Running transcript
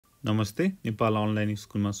नमस्ते नेपाल अनलाइन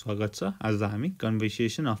स्कुलमा स्वागत छ। आज हामी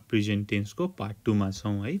कन्भर्सेसन अफ प्रेजेन्ट टेन्स को पार्ट 2 मा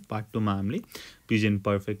छौं है। पार्ट 2 मा हामीले प्रेजेन्ट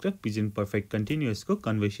पर्फेक्ट र प्रेजेन्ट पर्फेक्ट कन्टिन्युअस को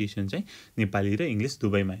कन्भर्सेसन चाहिँ नेपाली र इंग्लिश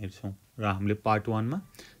दुवैमा हेर्छौं र हामीले पार्ट 1 मा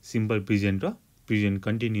सिम्पल प्रेजेन्ट र प्रेजेन्ट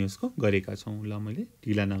कन्टिन्युअस को गरेका छौं। ल मैले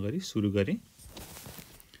ढिला नगरी सुरु गरे।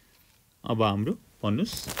 अब हाम्रो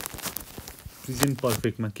भन्नुस् प्रेजेन्ट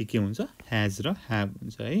पर्फेक्ट मा के हुन्छ? हैज र हैव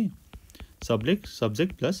हुन्छ है।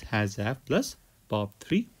 Subject plus has have plus verb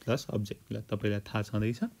 3 plus object। ल तपाईलाई थाहा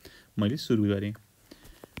छँदैछ, मैले सुरु गरे।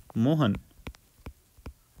 Mohan,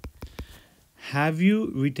 have you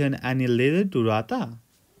written any letter to Radha?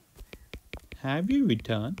 Have you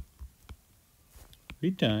written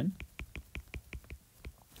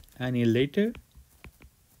any letter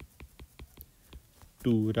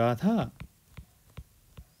to Radha?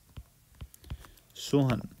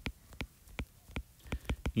 Sohan,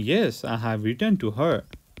 yes, I have written to her.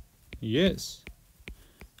 Yes,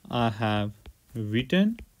 I have written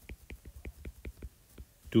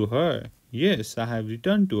to her. Yes, I have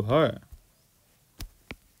written to her.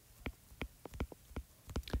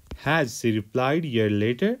 Has she replied your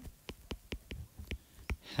letter?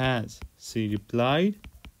 Has she replied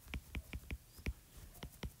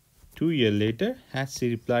to your letter? Has she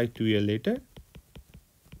replied to your letter?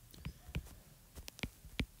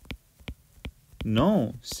 No,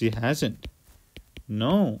 she hasn't.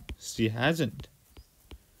 No, she hasn't.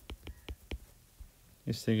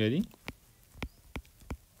 यसै गरी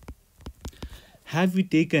Have you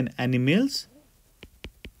taken any meals?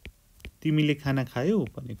 तिमीले खाना खायौ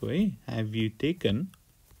भनेको है। Have you taken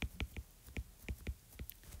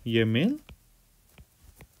your meal?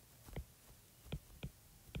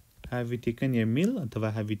 Have you taken your meal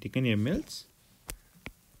अथवा Have you taken your meals?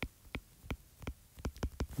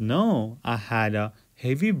 No, I had a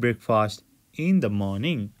heavy breakfast in the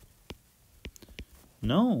morning.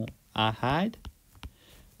 No, I had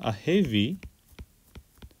a heavy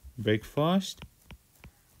breakfast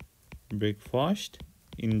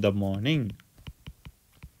in the morning.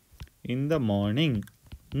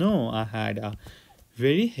 No, I had a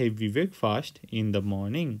very heavy breakfast in the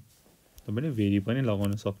morning. तपाईले very पनि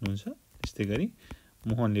लगाउन सक्नुहुन्छ। त्यस्तै गरी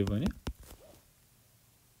मोहनले भन्यो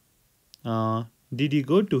did you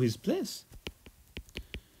go to his place?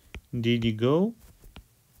 Did you go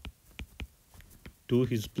to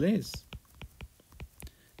his place?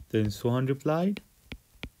 Then Sohan replied,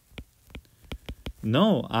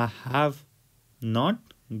 no, I have not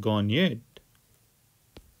gone yet.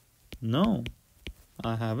 No,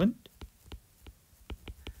 I haven't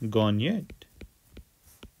gone yet.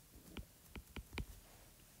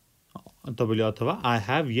 तपाईले अथवा I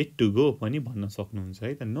have yet to go पनि भन्न सक्नुहुन्छ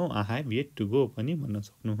है त। No, I have yet to go पनि भन्न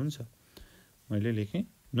सक्नुहुन्छ। मैले लेखेँ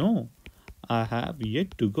No, I have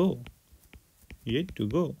yet to go.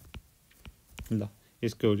 ल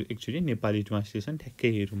यसको एक्चुअली नेपाली ट्रान्सलेसन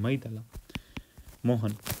ठ्याक्कै हेरौँ है त। ल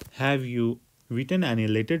Mohan, have you written any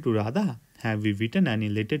letter to Radha? Have you written any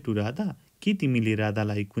letter to Radha? के तिमीले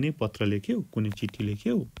राधालाई कुनै पत्र लेख्यौ, कुनै चिठी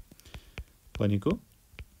लेख्यौ भनेको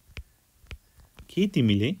के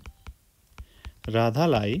तिमीले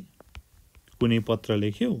राधालाई कुनै पत्र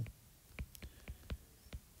लेख्यौ,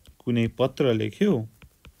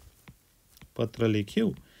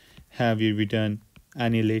 Have you written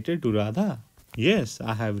any letter to Radha? Yes,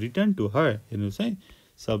 I have written to her. हेर्नुस् है,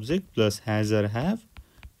 subject plus has or have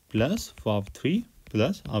plus verb 3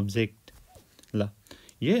 plus object। ल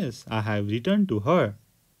yes, I have written to her.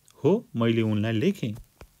 हो, मैले उनलाई लेखेँ।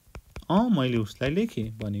 मैले उसलाई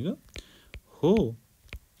लेखेँ भनेको हो,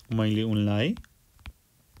 मैले उनलाई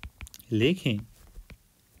लेखेँ।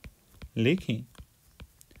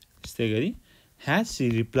 त्यस्तै गरी has she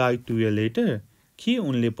replied to your letter? के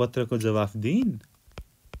उनले पत्रको जवाफ दिइन्?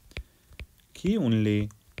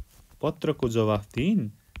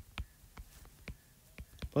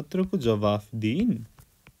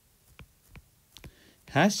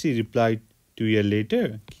 Has she replied to your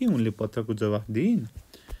letter? के उनले पत्रको जवाफ दिइन्?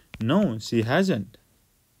 No, she hasn't.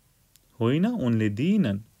 होइन, उनले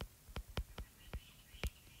दिइनन्।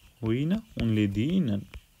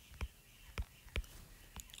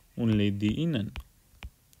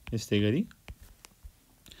 यस्तै गरी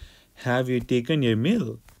Have you taken your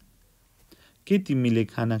meal? के तिमीले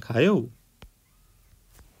खाना खायौ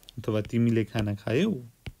अथवा तिमीले खाना खायौ?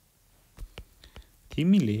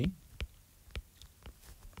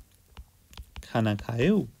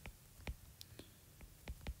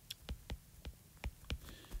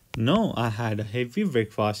 No, I had a heavy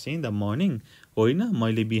breakfast in the morning. होइन,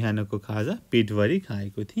 मैले बिहानको खाजा पेटभरि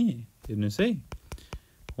खाएको थिएँ। हेर्नुस् है,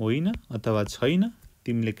 होइन अथवा छैन,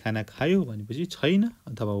 तिमीले खाना खायौ भनेपछि छैन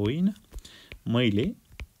अथवा होइन। मैले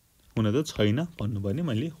हुन त छैन भन्नुपर्ने,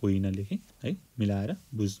 मैले होइन लेखेँ है, मिलाएर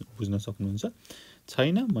बुझ्न सक्नुहुन्छ।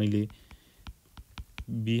 छैन, मैले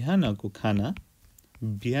बिहानको खाना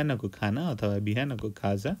अथवा बिहानको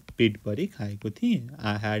खाजा पेटभरि खाएको थिएँ।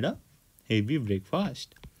 I had a heavy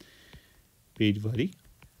breakfast. पेटभरि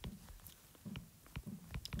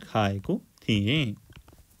खाएको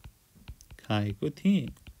थिएँ।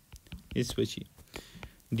 यसपछि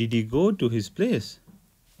Did you go to his place?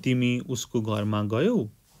 तिमी उसको घरमा गयौ?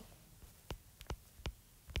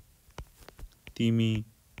 तिमी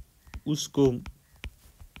उसको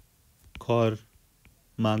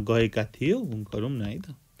घरमा गएका थियौ? गरौँ न है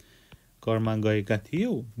त, घरमा गएका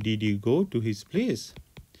थियौ? Did you go to his place?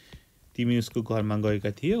 तिमी उसको घरमा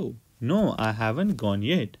गएका थियौ? No, I haven't gone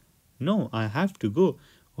yet. No, I have to go.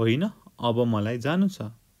 होइन, अब मलाई जानु छ।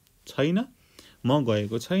 छैन, म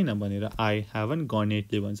गएको छैन भनेर I haven't gone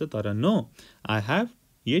yet ले भन्छ, तर no, I have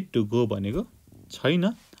yet to go भनेको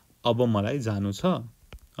छैन, अब मलाई जानु छ,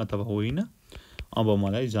 अथवा होइन, अब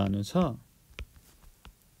मलाई जानु छ,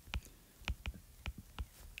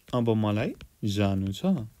 अब मलाई जानु छ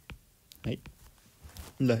है।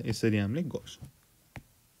 ल यसरी हामीले गर्छौं।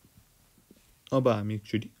 अब हामी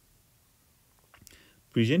एकचोटि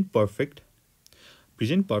प्रेजेन्ट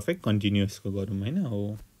पर्फेक्ट कन्टिन्युअस को गरौँ हैन।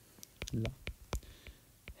 हो ल,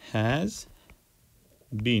 has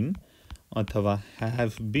been अथवा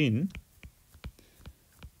have been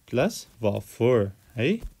plus verb for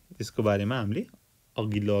है, यसको बारेमा हामीले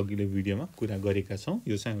अघिल्लो भिडियोमा कुरा गरेका छौं।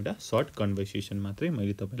 यो चाहिँ एउटा सर्ट कन्भर्सेसन मात्रै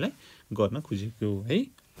मैले तपाईलाई गर्न खोजेको है।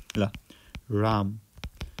 ल, Ram,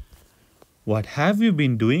 what have you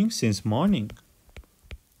been doing since morning?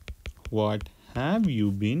 What have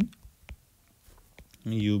you been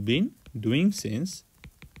doing since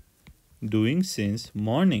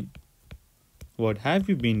morning? What have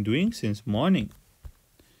you been doing since morning?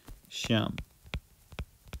 Shyam,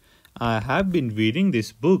 I have been reading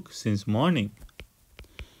this book since morning.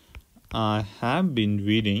 I have been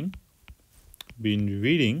reading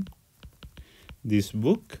this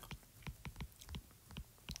book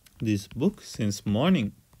since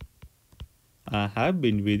morning. I have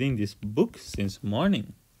been reading this book since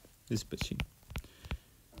morning. त्यसपछि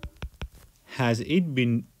has it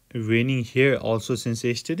been raining here also since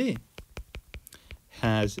yesterday?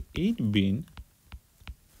 Has it been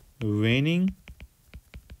raining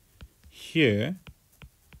here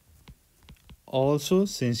also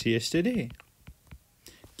since yesterday?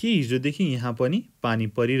 के हिजोदेखि यहाँ पनि पानी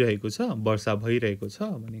परिरहेको छ, वर्षा भइरहेको छ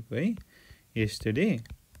भनेको है। Yesterday.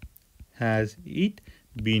 Has it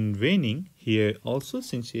been raining here also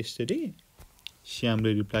since yesterday?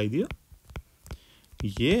 श्यामले reply दियो,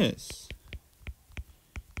 Yes,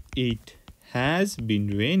 it has been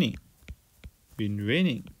raining.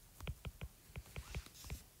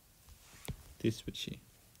 त्यसपछि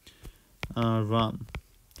Ram,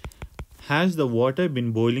 has the water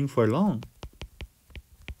been boiling for long?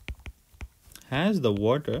 Has the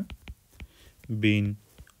water been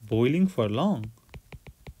boiling for long?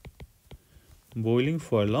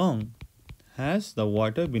 Has the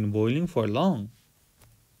water been boiling for long?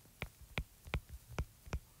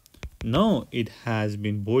 No, it has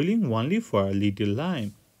been boiling only for a little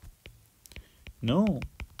time. No,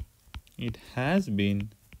 it has been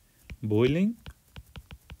boiling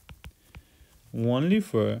only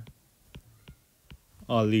for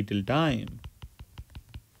a little time.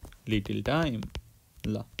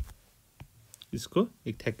 ल, इसको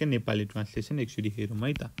एक ठ्याक्कै Nepali translation एकचोटि हेरौँ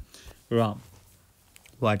है त। Ram,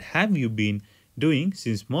 what have you been doing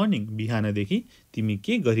since morning? बिहानदेखि तिमी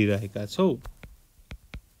के गरिरहेका छौ?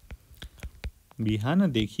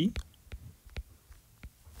 बिहानदेखि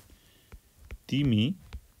तिमी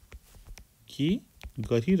के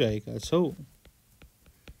गरिरहेका छौ?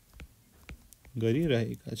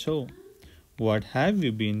 What have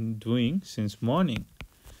you been doing since morning?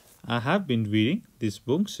 I have been reading this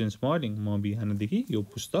book since morning. म बिहानदेखि यो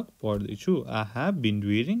पुस्तक पढ्दै छु। I have been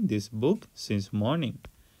reading this book since morning.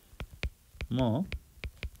 म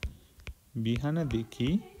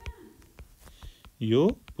बिहानदेखि यो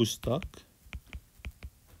पुस्तक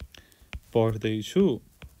पढ्दै छु।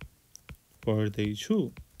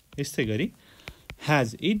 यस्तै गरी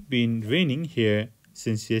Has it been raining here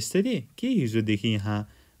since yesterday? के हिजोदेखि यहाँ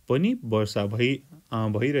पनि वर्षा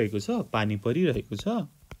भइरहेको छ, पानी परिरहेको छ?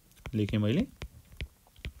 लेखेँ मैले,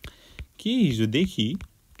 के हिजोदेखि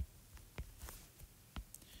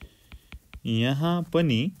यहाँ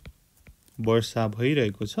पनि वर्षा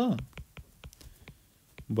भइरहेको छ?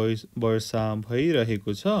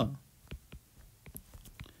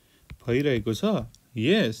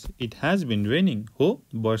 Yes, it has been raining. हो,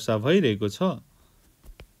 वर्षा भइरहेको छ।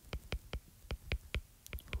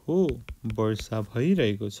 हो वर्षा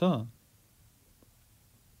भइरहेको छ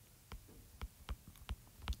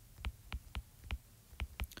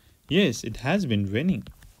Yes, it has been raining.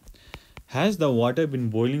 Has the water been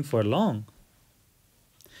boiling for long?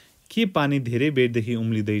 के पानी धेरै बेरदेखि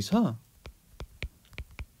उम्लिँदैछ?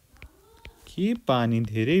 के पानी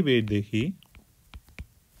धेरै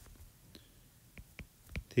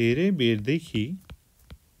बेरदेखि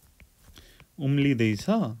उम्लिँदैछ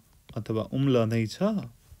अथवा उम्लदैछ?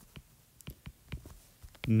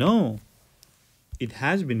 No, it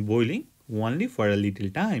has been boiling only for a little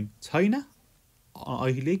time. छैन,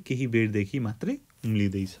 अहिले केही बेरदेखि मात्रै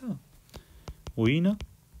उम्लिँदैछ. होइन,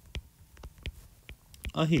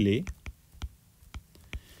 अहिले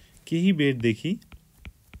केही बेरदेखि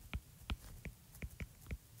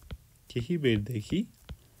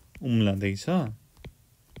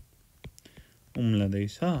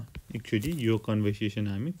उम्लदैछ. एकचोटि यो कन्भर्सेसन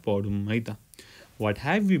हामी पढौँ है त. What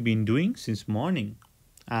have you been doing since morning?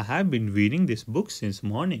 I have been reading this book since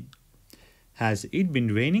morning. Has it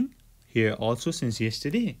been raining here also since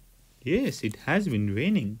yesterday? Yes, it has been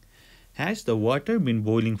raining. Has the water been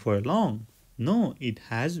boiling for long? No, it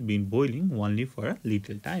has been boiling only for a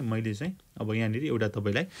little time. मैले चाहिँ अब यहाँनिर एउटा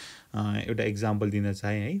तपाईलाई एउटा example दिन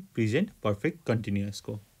चाहे है प्रेजेन्ट पर्फेक्ट कन्टिन्युअस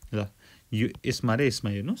को. ल यो यसमा र यसमा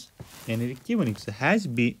हेर्नुस्. यहाँनिर के भनेको छ?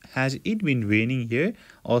 Has it been raining here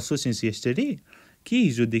also since yesterday? के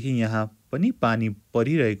हिजोदेखि यहाँ पनि पानी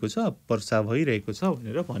परिरहेको छ, वर्षा भइरहेको छ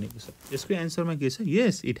भनेर भनेको छ. यसको एन्सरमा के छ?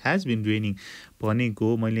 Yes, it has been raining.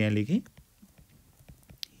 भनेको मैले यहाँ लेखेँ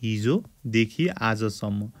हिजोदेखि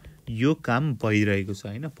आजसम्म यो काम भइरहेको छ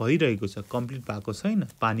हैन, भइरहेको छ, कम्प्लिट भएको छैन,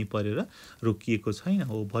 पानी परेर रोकिएको छैन,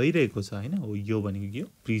 हो भइरहेको छ हैन. हो यो भनेको के हो?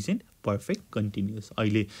 Present perfect continuous.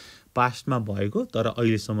 अहिले पास्टमा भएको तर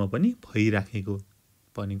अहिलेसम्म पनि भइराखेको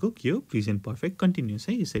भनेको के हो? प्रेजेन्ट पर्फेक्ट कन्टिन्युअस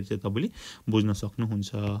है. यसरी चाहिँ तपाईले बुझ्न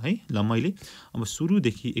सक्नुहुन्छ है. ल मैले अब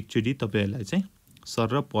सुरुदेखि एकचोटि तपाईहरुलाई चाहिँ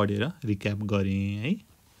सरर पढेर रिक्याप गरेँ है.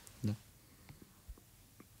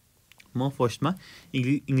 म फर्स्टमा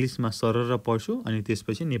इंग्लिशमा सरर पढ्छु अनि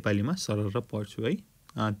त्यसपछि नेपालीमा सरर पढ्छु है.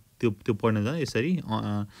 त्यो पढ्न जाँदा यसरी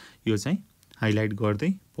यो चाहिँ हाइलाइट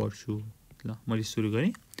गर्दै पढ्छु. ल मैले सुरु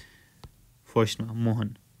गरेँ. फर्स्टमा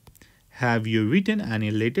Mohan. Have you written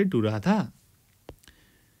any letter to Radha?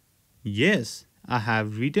 Yes, I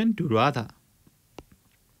have written to Radha.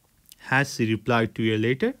 Has she replied to your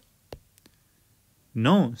letter?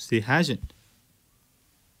 No, she hasn't.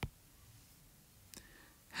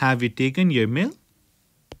 Have you taken your meal?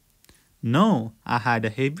 No, I had a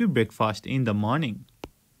heavy breakfast in the morning.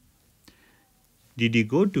 Did you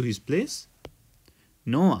go to his place?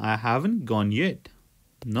 No, I haven't gone yet.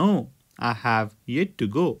 No, I have yet to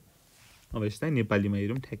go. अब यसलाई नेपालीमा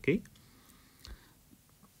हेरौँ ठ्याक्कै.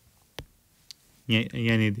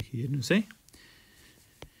 यहाँनिरदेखि हेर्नुस् है.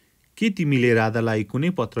 के तिमीले राधालाई कुनै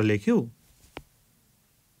पत्र लेख्यौ?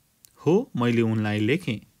 हो, मैले उनलाई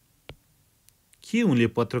लेखेँ. के उनले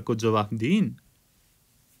पत्रको जवाफ दिइन्?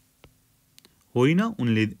 होइन,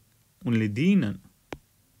 उनले दिइनन्.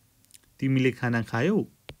 तिमीले खाना खायौ?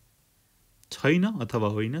 छैन अथवा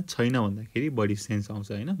होइन. छैन भन्दाखेरि बढी सेन्स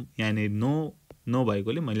आउँछ हैन. यहाँनिर नो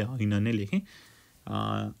भएकोले मैले होइन नै लेखेँ.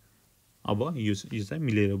 अब यो चाहिँ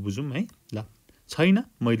मिलेर बुझौँ है. ल छैन,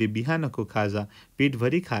 मैले बिहानको खाजा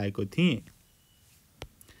पेटभरि खाएको थिएँ.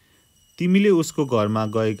 तिमी उसको घरमा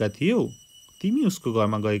गएका थियौ? तिमी उसको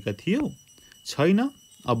घरमा गएका थियौ? छैन,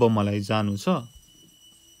 अब मलाई जानु छ.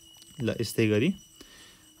 ल यस्तै गरी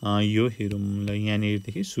यो हेरौँ. ल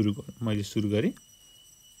यहाँनिरदेखि मैले सुरु गरेँ.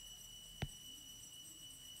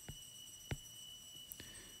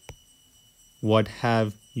 What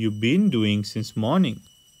have you been doing since morning?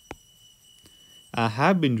 I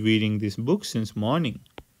have been reading this book since morning.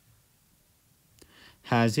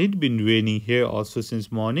 Has it been raining here also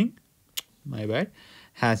since morning? My bad.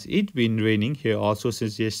 Has it been raining here also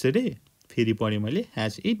since yesterday? फेरि पढेँ मैले.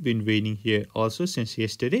 Has it been raining here also since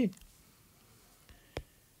yesterday?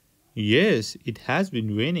 Yes, it has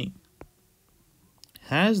been raining.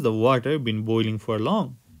 Has the water been boiling for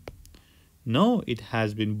long? No, it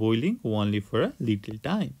has been boiling only for a little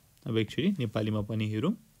time. अब actually नेपालीमा पनि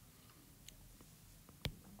हेरौँ.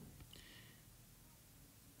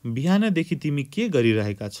 बिहानदेखि तिमी के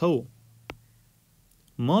गरिरहेका छौ?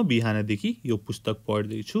 म बिहानदेखि यो पुस्तक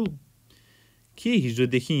पढ्दै छु. के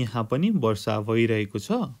हिजोदेखि यहाँ पनि वर्षा भइरहेको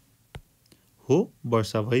छ? हो,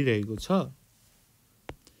 वर्षा भइरहेको छ.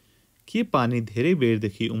 के पानी धेरै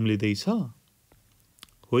बेरदेखि उम्लिँदैछ?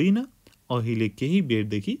 होइन, अहिले केही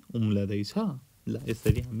बेरदेखि उम्लदैछ. ल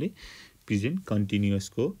यसरी हामीले प्रेजेन्ट कन्टिन्युअस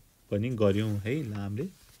को पनि गर्यौं है. ल हामीले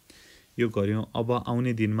यो गर्यौं। अब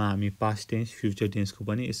आउने दिनमा हामी पास्ट टेन्स फ्युचर टेन्सको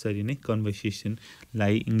पनि यसरी नै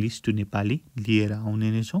कन्भर्सेसनलाई इंग्लिश टु नेपाली लिएर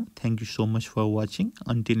आउने नै छौं। Thank you so much for watching.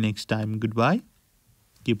 Until next time, good bye,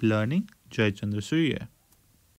 keep learning. Jay Chandra Surya.